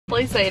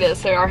Please say this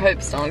so our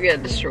hopes don't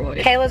get destroyed.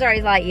 Kayla's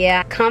already like,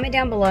 yeah, comment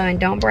down below and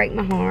don't break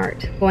my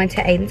heart. Going to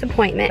Ayden's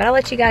appointment. But I'll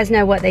let you guys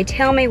know what they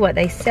tell me, what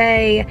they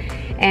say,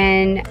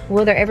 and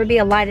will there ever be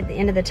a light at the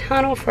end of the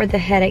tunnel for the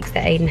headaches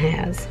that Ayden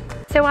has.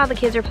 So while the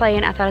kids are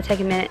playing, I thought I'd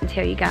take a minute and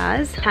tell you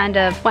guys kind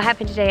of what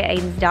happened today at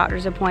Ayden's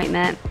doctor's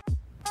appointment.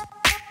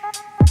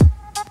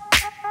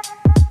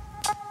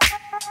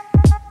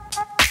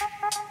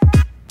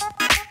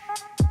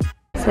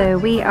 So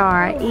we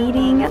are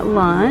eating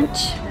lunch.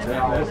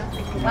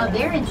 Oh,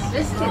 they're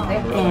insistent.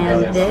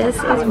 And this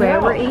is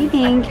where we're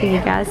eating. Can you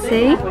guys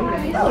see?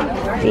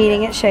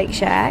 Eating at Shake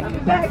Shack.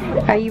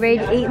 Are you ready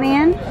to eat,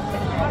 man?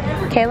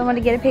 Kayla wanted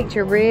to get a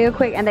picture real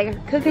quick. And they're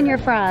cooking your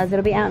fries.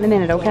 It'll be out in a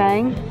minute,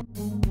 okay?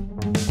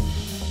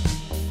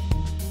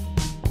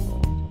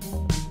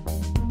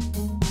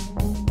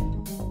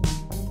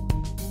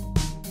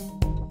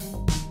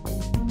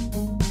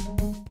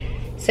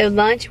 So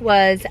lunch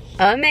was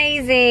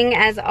amazing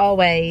as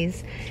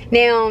always.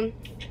 Now,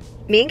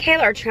 me and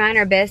Kayla are trying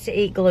our best to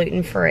eat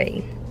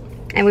gluten-free.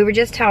 And we were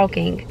just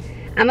talking.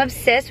 I'm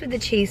obsessed with the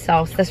cheese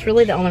sauce. That's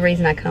really the only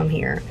reason I come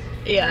here.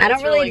 Yeah,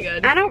 it's really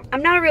good.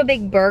 I'm not a real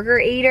big burger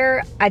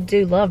eater. I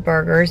do love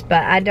burgers,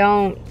 but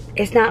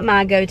it's not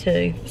my go-to.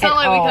 It's not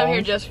like we come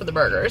here just for the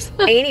burgers.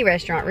 Any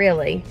restaurant,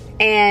 really.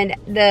 And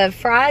the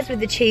fries with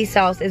the cheese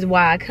sauce is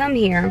why I come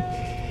here.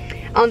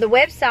 On the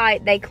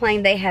website, they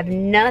claim they have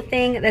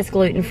nothing that's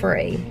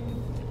gluten-free.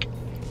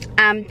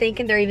 I'm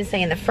thinking they're even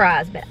saying the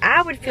fries, but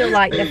I would feel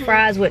like the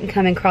fries wouldn't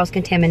come in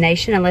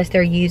cross-contamination unless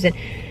they're using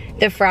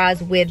the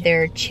fries with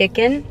their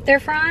chicken they're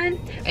frying.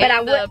 But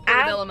and the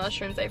portobello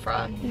mushrooms they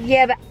fry.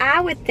 Yeah, but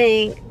I would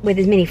think with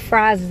as many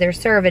fries as they're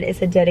serving,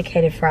 it's a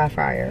dedicated fry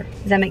fryer.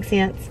 Does that make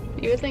sense?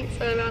 You would think so,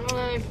 but I don't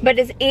know. But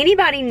does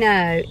anybody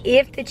know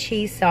if the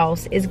cheese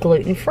sauce is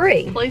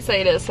gluten-free? Please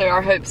say this so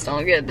our hopes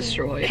don't get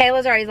destroyed.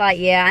 Kayla's already like,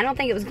 yeah, I don't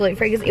think it was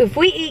gluten-free. Because if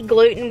we eat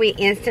gluten, we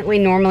instantly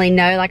normally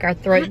know, like our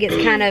throat gets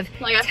kind of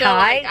like I feel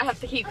tight. Like I have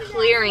to keep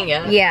clearing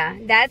it. Yeah,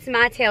 that's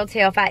my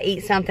telltale. If I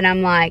eat something,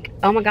 I'm like,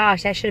 oh my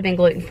gosh, that should have been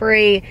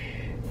gluten-free.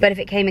 But if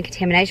it came in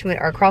contamination with,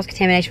 or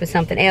cross-contamination with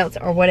something else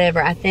or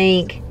whatever, I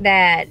think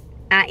that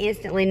I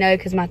instantly know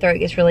because my throat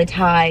gets really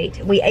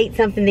tight. We ate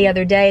something the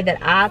other day that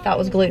I thought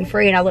was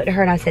gluten-free, and I looked at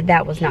her and I said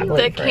that was not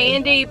gluten-free. The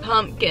candy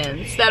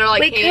pumpkins that are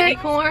like candy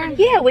corn?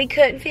 Yeah, we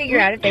couldn't figure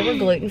out if they were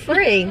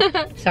gluten-free.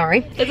 Sorry.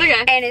 It's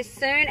okay. And as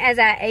soon as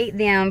I ate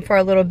them for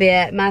a little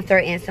bit, my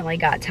throat instantly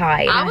got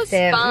tight. I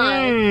said,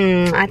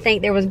 fine. I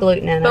think there was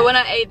gluten in it. But when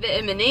I ate the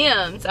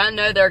M&Ms, I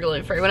know they're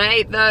gluten-free. When I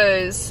ate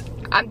those,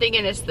 I'm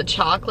thinking it's the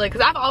chocolate,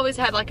 because I've always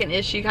had like an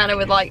issue kind of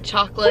with like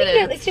chocolate.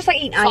 Well, and it's just like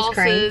eating ice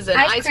cream.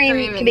 Ice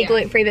cream can be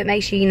gluten-free, but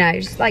makes you, you know,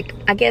 just like,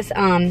 I guess,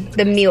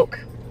 the milk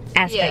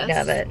aspect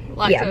of it.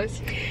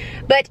 Lactose.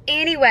 Yeah. But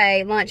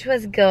anyway, lunch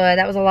was good.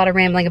 That was a lot of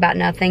rambling about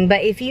nothing.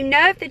 But if you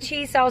know if the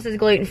cheese sauce is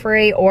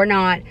gluten-free or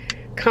not,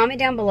 comment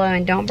down below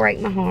and don't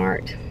break my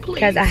heart.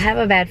 Because I have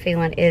a bad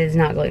feeling it is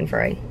not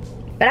gluten-free.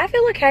 But I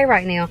feel okay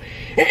right now.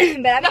 But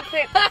I've been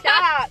clear.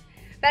 Stop.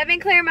 But I've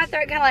been clearing my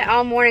throat kind of like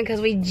all morning because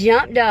we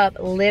jumped up,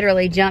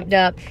 literally jumped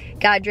up,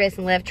 got dressed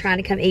and left trying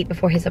to come eat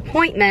before his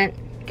appointment.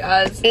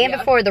 Guys, and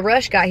before the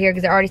rush got here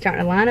because they're already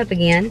starting to line up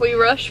again. We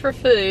rushed for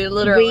food,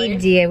 literally. We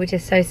did, which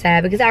is so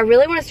sad because I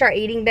really want to start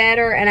eating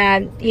better. And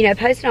I, you know,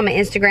 posted on my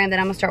Instagram that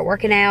I'm going to start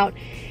working out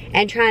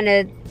and trying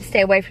to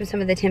stay away from some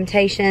of the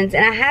temptations.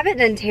 And I haven't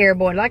done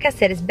terrible. And like I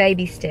said, it's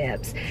baby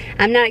steps.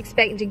 I'm not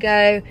expecting to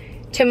go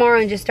tomorrow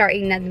and just start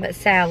eating nothing but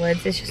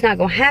salads. It's just not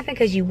going to happen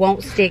because you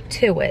won't stick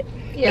to it.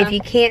 Yeah. If you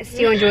can't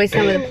still enjoy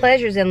some of the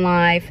pleasures in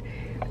life,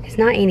 it's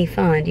not any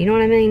fun. Do you know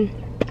what I mean?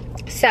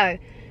 So,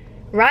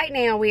 right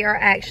now we are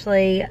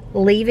actually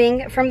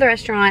leaving from the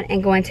restaurant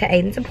and going to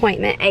Ayden's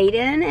appointment.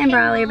 Ayden and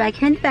Briley are back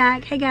here in the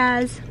back. Hey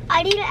guys.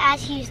 I need to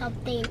ask you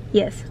something.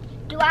 Yes.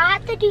 Do I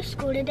have to do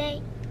school today?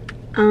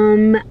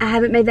 I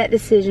haven't made that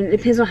decision. It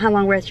depends on how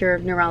long we're at your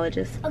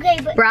neurologist. Okay,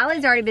 but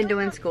Briley's already been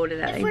doing school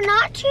today. If we're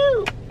not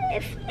too,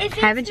 if it's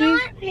haven't you?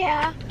 Not,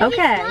 yeah. If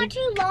okay. It's not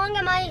too long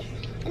at my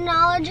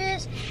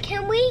neurologist,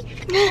 can we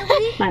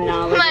my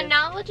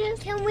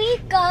neurologist, can we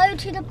go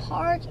to the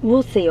park?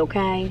 We'll see,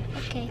 okay?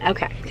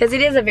 Okay, because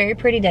it is a very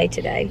pretty day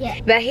today. Yeah.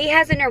 But he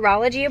has a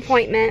neurology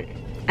appointment.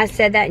 I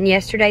said that in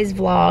yesterday's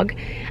vlog.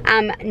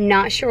 I'm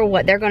not sure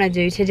what they're going to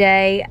do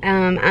today.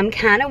 I'm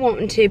kind of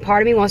wanting to,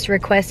 part of me wants to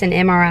request an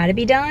MRI to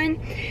be done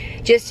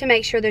just to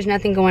make sure there's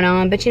nothing going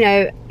on. But you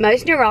know,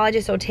 most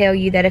neurologists will tell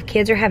you that if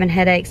kids are having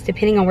headaches,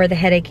 depending on where the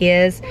headache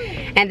is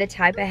and the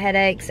type of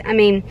headaches, I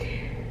mean,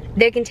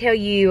 they can tell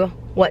you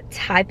what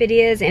type it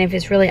is and if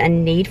it's really a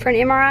need for an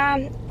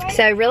MRI.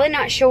 So really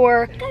not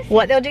sure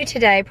what they'll do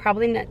today.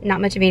 Probably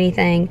not much of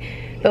anything.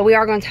 But we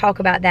are going to talk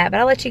about that. But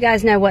I'll let you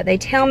guys know what they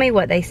tell me,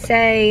 what they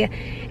say,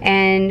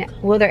 and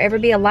will there ever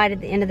be a light at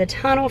the end of the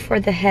tunnel for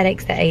the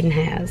headaches that Ayden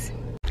has.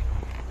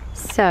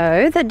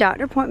 So the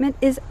doctor appointment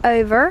is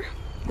over.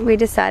 We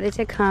decided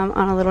to come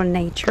on a little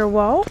nature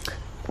walk. To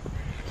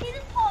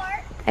the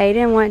park.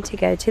 Ayden wanted to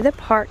go to the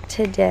park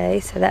today,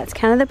 so that's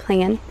kind of the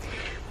plan.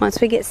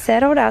 Once we get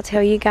settled, I'll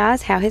tell you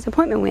guys how his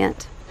appointment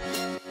went.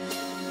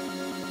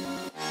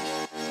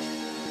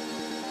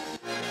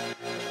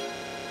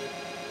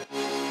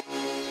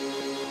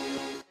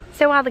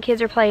 So while the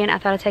kids are playing, I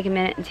thought I'd take a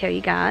minute and tell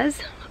you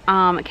guys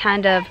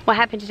kind of what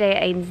happened today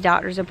at Ayden's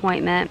doctor's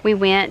appointment. We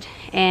went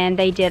and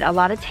they did a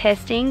lot of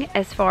testing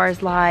as far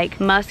as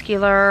like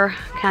muscular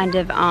kind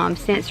of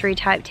sensory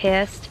type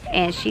test,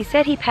 and she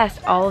said he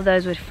passed all of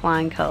those with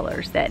flying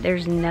colors, that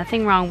there's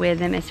nothing wrong with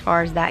him as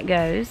far as that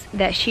goes,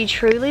 that she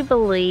truly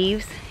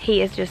believes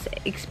he is just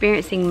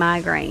experiencing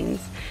migraines.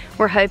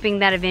 We're hoping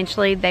that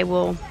eventually they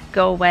will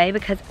go away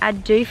because I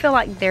do feel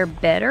like they're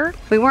better.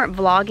 We weren't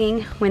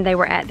vlogging when they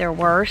were at their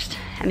worst.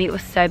 I mean, it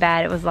was so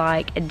bad, it was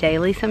like a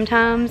daily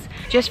sometimes.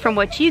 Just from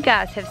what you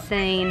guys have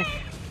seen,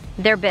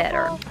 they're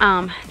better.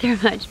 They're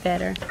much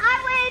better.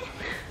 I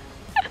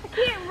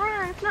can't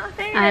run, it's not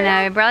fair. I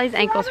know, Bradley's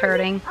ankle's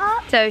hurting.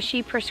 So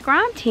she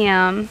prescribed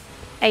him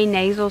a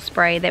nasal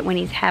spray that when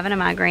he's having a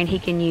migraine he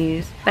can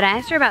use. But I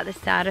asked her about the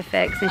side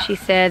effects and she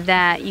said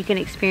that you can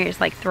experience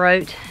like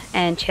throat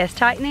and chest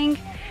tightening.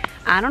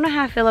 I don't know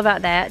how I feel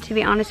about that, to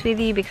be honest with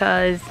you,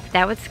 because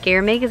that would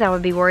scare me because I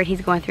would be worried he's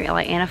going through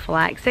like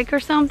anaphylaxis or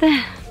something.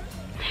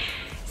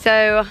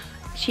 So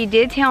she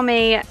did tell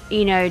me,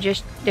 you know,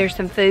 just there's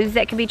some foods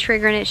that could be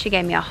triggering it. She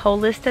gave me a whole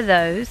list of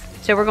those.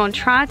 So we're going to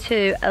try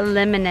to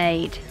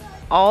eliminate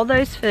all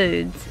those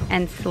foods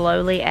and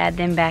slowly add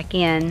them back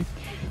in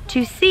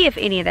to see if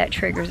any of that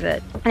triggers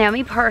it. Now,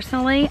 me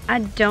personally, I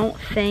don't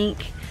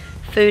think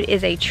food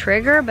is a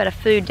trigger, but a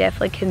food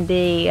definitely can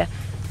be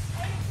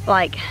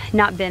like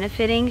not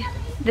benefiting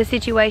the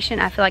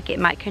situation. I feel like it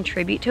might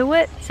contribute to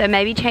it. So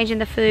maybe changing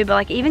the food, but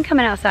like even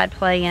coming outside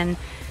playing,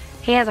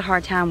 he has a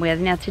hard time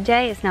with. Now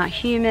today it's not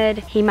humid,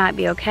 he might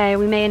be okay.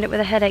 We may end up with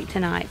a headache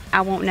tonight.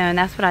 I won't know, and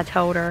that's what I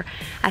told her.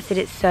 I said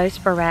it's so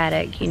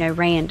sporadic, you know,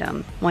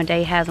 random. One day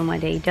he has them, one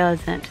day he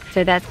doesn't.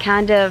 So that's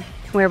kind of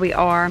where we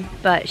are,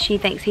 but she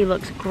thinks he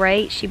looks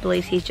great. She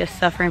believes he's just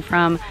suffering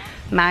from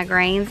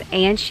migraines,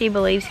 and she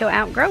believes he'll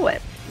outgrow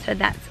it. So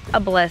that's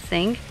a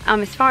blessing.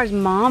 As far as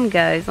mom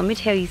goes, let me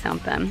tell you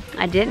something.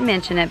 I didn't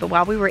mention it, but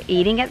while we were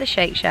eating at the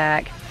Shake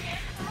Shack,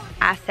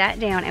 I sat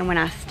down, and when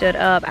I stood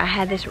up, I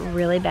had this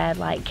really bad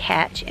like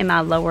catch in my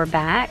lower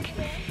back.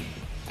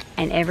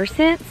 And ever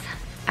since,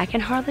 I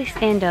can hardly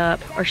stand up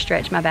or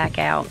stretch my back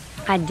out.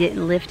 I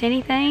didn't lift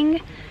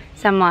anything.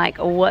 So I'm like,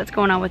 what's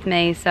going on with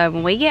me? So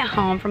when we get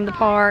home from the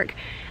park,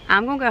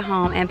 I'm gonna go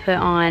home and put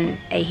on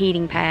a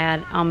heating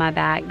pad on my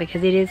back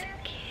because it is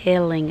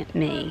killing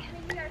me.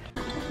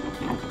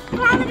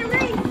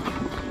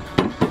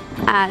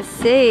 I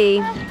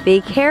see.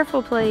 Be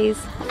careful, please.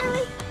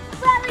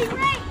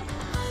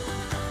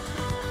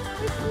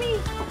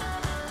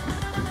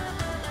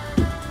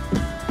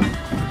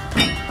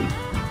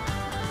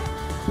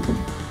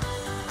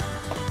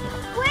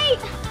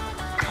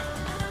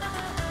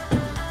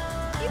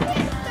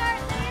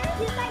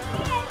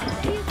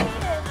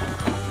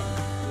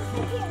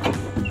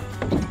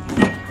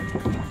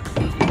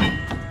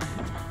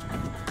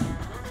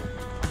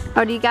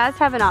 Oh, do you guys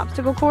have an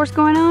obstacle course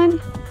going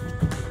on?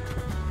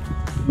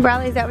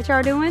 Bradley, is that what y'all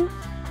are doing?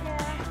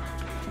 Yeah.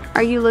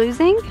 Are you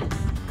losing?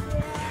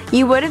 Yeah.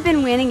 You would have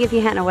been winning if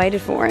you hadn't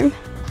waited for him.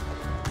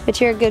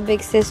 But you're a good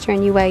big sister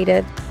and you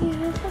waited.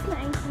 Yeah, that's my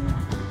ankle.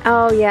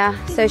 Oh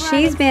yeah, so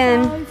she's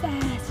been... so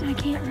fast, I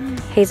can't run.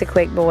 He's a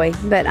quick boy,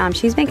 but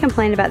she's been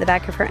complaining about the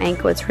back of her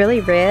ankle. It's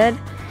really red.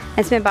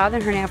 It's been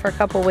bothering her now for a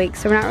couple weeks,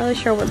 so we're not really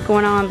sure what's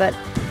going on, but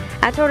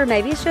I told her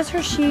maybe it's just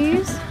her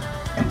shoes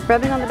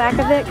rubbing on the back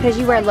of it because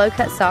you wear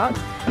low-cut socks.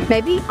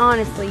 Maybe,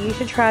 honestly, you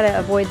should try to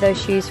avoid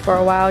those shoes for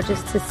a while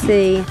just to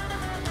see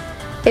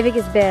if it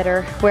gets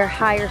better. Wear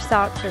higher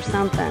socks or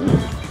something.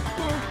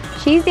 Yeah.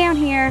 She's down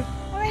here.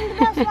 I think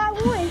that's what I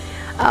would.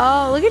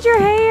 Oh, look at your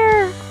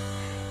hair.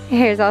 Your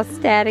hair's all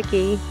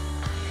staticky.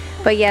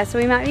 But yeah, so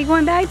we might be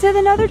going back to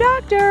another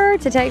doctor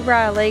to take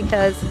Bradley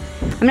because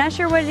I'm not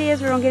sure what it is.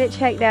 We're going to get it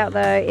checked out,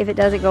 though, if it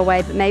doesn't go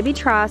away. But maybe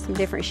try some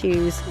different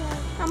shoes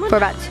for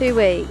about 2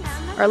 weeks,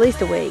 or at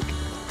least a week.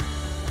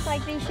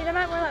 Like these shoes, I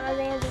might wear like my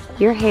Vans or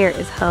something. Your hair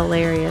is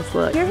hilarious,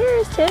 look. Your hair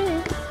is too.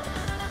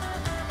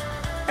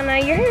 I know,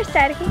 your hair is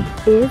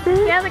staticky. Is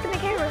it? Yeah, look at the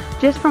camera.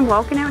 Just from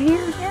walking out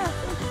here? Yeah.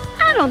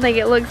 I don't think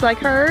it looks like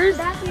hers.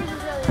 That here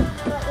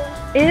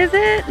is really Is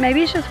it?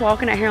 Maybe it's just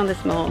walking out here on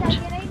this mulch.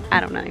 I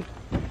don't know.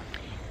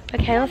 But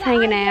Kayla's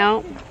hanging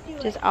out,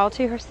 just all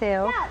to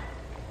herself.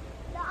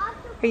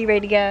 Are you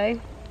ready to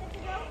go?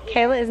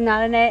 Kayla is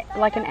not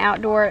like an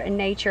outdoor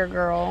nature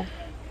girl.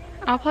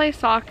 I'll play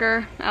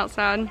soccer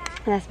outside. And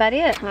that's about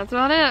it. That's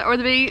about it. Or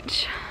the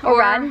beach. Or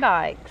riding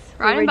bikes.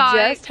 Riding we were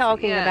bikes, just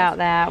talking about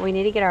that. We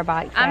need to get our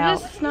bikes out. I'm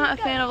just not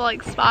a fan of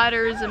like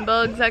spiders and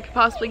bugs that could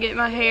possibly get in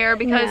my hair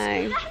because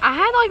No. I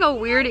had like a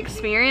weird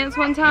experience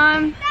one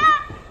time.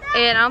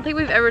 And I don't think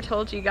we've ever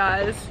told you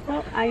guys.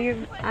 Well,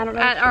 I don't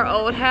know. At our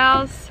old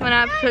house when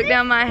I took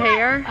down my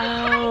hair.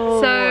 Oh,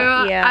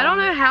 So yeah. I don't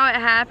know how it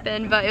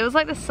happened, but it was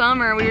like the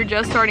summer. We were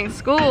just starting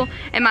school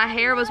and my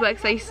hair was wet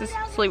because I used to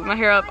sleep with my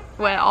hair up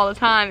wet all the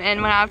time.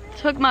 And when I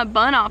took my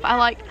bun off, I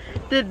like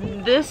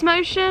did this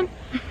motion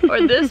or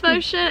this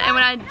motion. And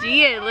when I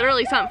did,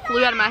 literally something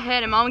flew out of my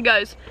head and Mom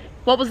goes,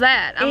 "What was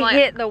that?" I'm like,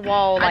 hit the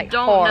wall like I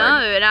don't hard.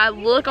 know. And I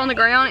look on the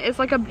ground, it's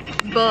like a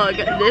bug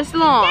this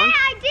long. Yeah,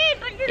 I did.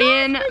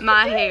 in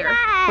my hair.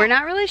 We're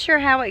not really sure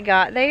how it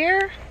got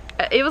there.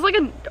 It was like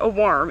a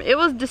worm. It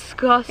was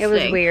disgusting. It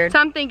was weird. So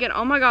I'm thinking,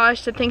 oh my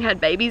gosh, the thing had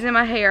babies in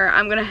my hair.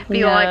 I'm gonna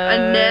be like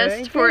a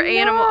nest for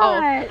animal.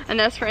 Oh, a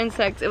nest for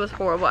insects. It was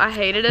horrible. I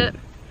hated it.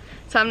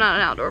 So I'm not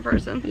an outdoor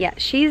person. Yeah,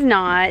 she's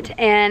not.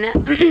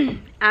 And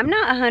I'm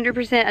not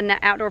 100% an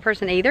outdoor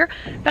person either.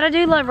 But I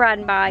do love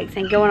riding bikes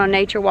and going on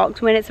nature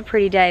walks when it's a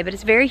pretty day. But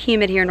it's very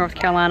humid here in North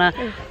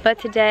Carolina. But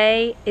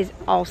today is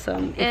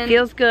awesome. It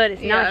feels good.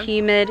 It's not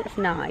humid. It's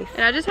nice.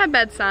 And I just have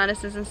bad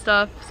sinuses and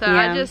stuff. So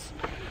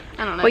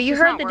I don't know. Well, you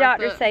heard the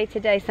doctor say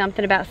today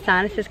something about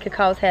sinuses could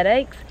cause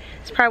headaches.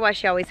 It's probably why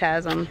she always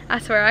has them. I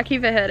swear, I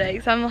keep a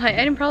headache. So I'm like,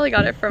 Ayden probably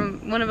got it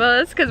from one of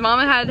us because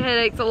Mama had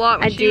headaches a lot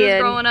when she was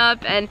growing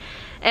up. And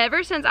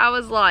ever since I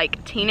was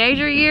like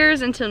teenager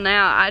years until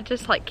now, I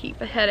just like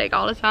keep a headache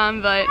all the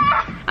time. But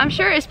I'm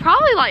sure it's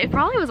probably like, it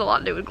probably was a lot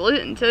to do with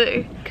gluten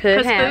too.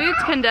 Could have. Because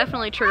foods can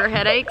definitely trigger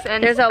headaches.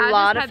 And there's a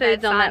lot of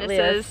foods on that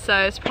list. So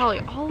it's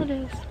probably all it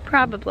is.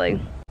 Probably.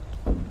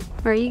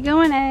 Where are you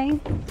going, A?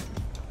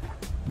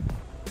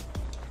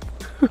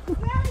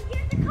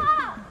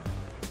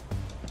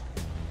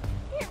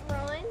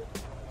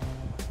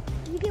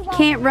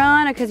 Can't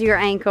run because of your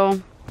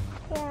ankle.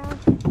 Yeah.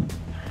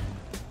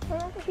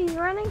 If he's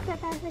running so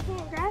fast, I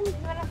can't grab him.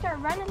 When I start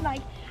running,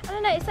 like, I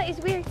don't know, it's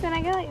weird. So when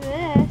I go like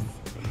this,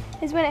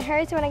 is when it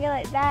hurts. When I go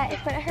like that,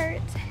 it's when it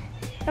hurts.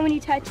 And when you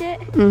touch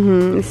it.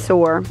 It's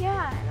sore.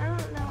 Yeah, I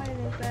don't know what it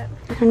is,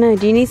 but. I don't know.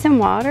 Do you need some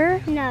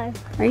water? No.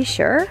 Are you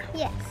sure?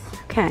 Yes.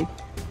 Okay.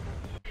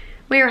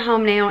 We are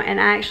home now, and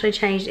I actually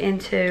changed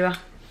into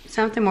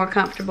something more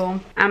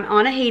comfortable. I'm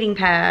on a heating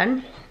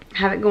pad. I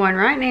have it going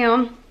right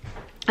now.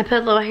 I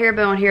put a little hair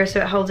bow on here so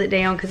it holds it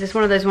down because it's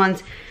one of those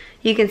ones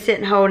you can sit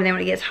and hold, and then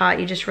when it gets hot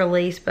you just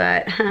release,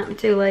 but I'm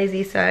too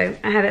lazy, so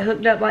I have it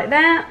hooked up like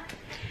that.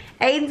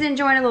 Ayden's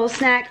enjoying a little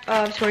snack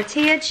of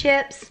tortilla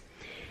chips,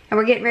 and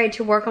we're getting ready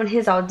to work on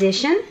his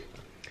audition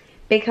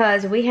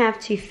because we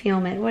have to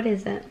film it. What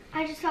is it?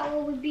 I just thought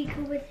what would be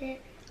good with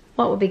it.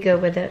 What would be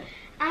good with it?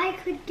 I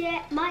could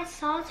get my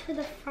sauce for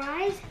the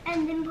fries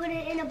and then put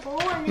it in a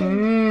bowl and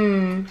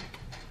then...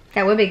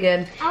 That would be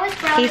good.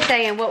 He's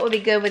saying, what would be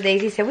good with these?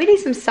 He said, we need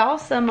some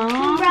salsa, Mom.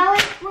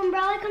 When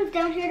Brawley comes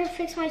down here to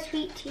fix my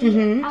sweet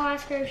tea, I'll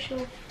ask her if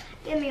she'll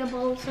give me a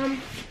bowl of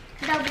some.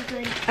 That'll be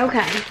good.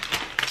 Okay.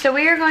 So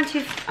we are going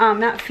to,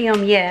 not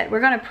film yet. We're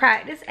going to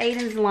practice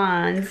Ayden's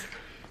lines.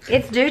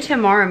 It's due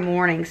tomorrow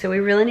morning, so we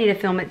really need to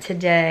film it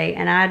today.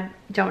 And I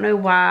don't know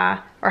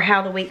why or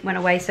how the week went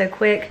away so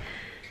quick.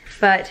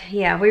 But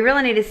yeah, we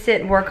really need to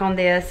sit and work on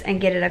this and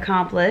get it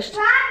accomplished.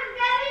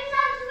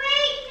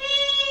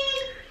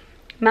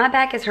 My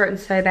back is hurting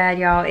so bad,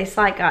 y'all. It's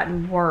like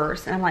gotten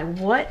worse. And I'm like,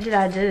 what did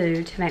I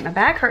do to make my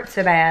back hurt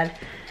so bad?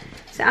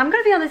 So I'm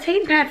gonna be on this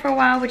heating pad for a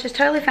while, which is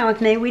totally fine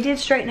with me. We did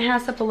straighten the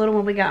house up a little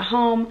when we got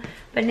home,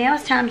 but now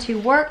it's time to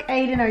work.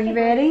 Ayden, are you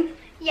ready?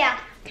 Yeah.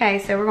 Okay,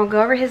 so we're gonna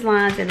go over his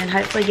lines and then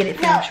hopefully get it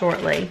filmed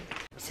shortly.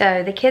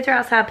 So the kids are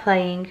outside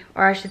playing,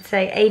 or I should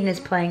say Ayden is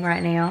playing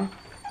right now.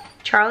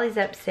 Charlie's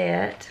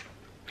upset.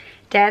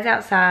 Dad's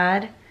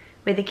outside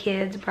with the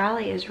kids.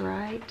 Brawley is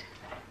right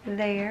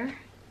there.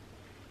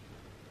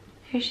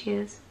 Here she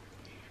is.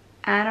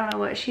 I don't know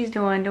what she's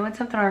doing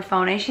something on her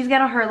phone. And she's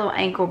got on her little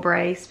ankle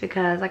brace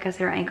because, like I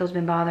said, her ankle's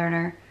been bothering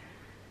her.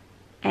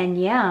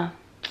 And yeah,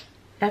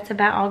 that's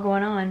about all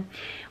going on.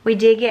 We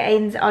did get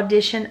Ayden's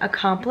audition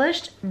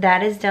accomplished.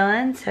 That is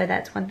done, so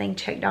that's one thing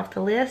checked off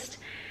the list.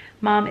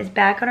 Mom is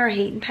back on her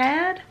heating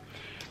pad.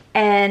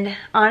 And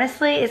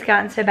honestly, it's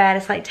gotten so bad,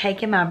 it's like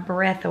taking my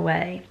breath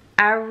away.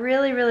 I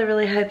really, really,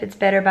 really hope it's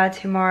better by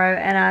tomorrow,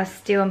 and I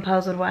still am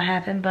puzzled what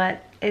happened,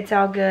 but it's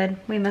all good.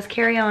 We must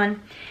carry on.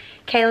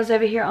 Kayla's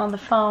over here on the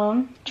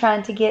phone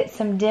trying to get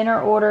some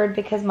dinner ordered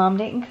because Mom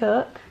didn't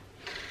cook.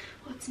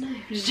 What's new?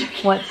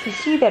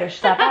 You better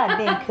stop. I've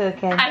been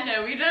cooking. I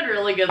know, we've done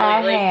really good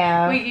lately. I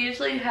have. We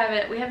usually we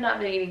have not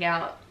been eating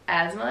out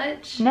as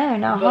much. No,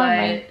 not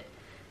hardly.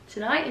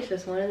 Tonight is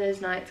just one of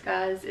those nights,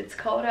 guys. It's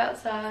cold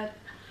outside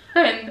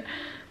and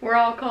we're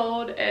all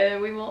cold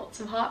and we want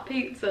some hot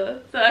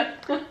pizza.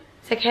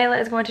 So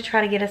Kayla is going to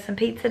try to get us some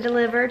pizza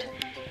delivered.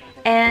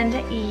 And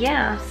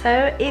yeah,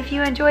 so if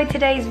you enjoyed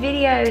today's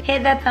video,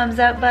 hit that thumbs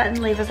up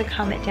button, leave us a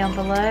comment down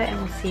below, and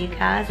we'll see you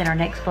guys in our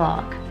next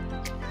vlog.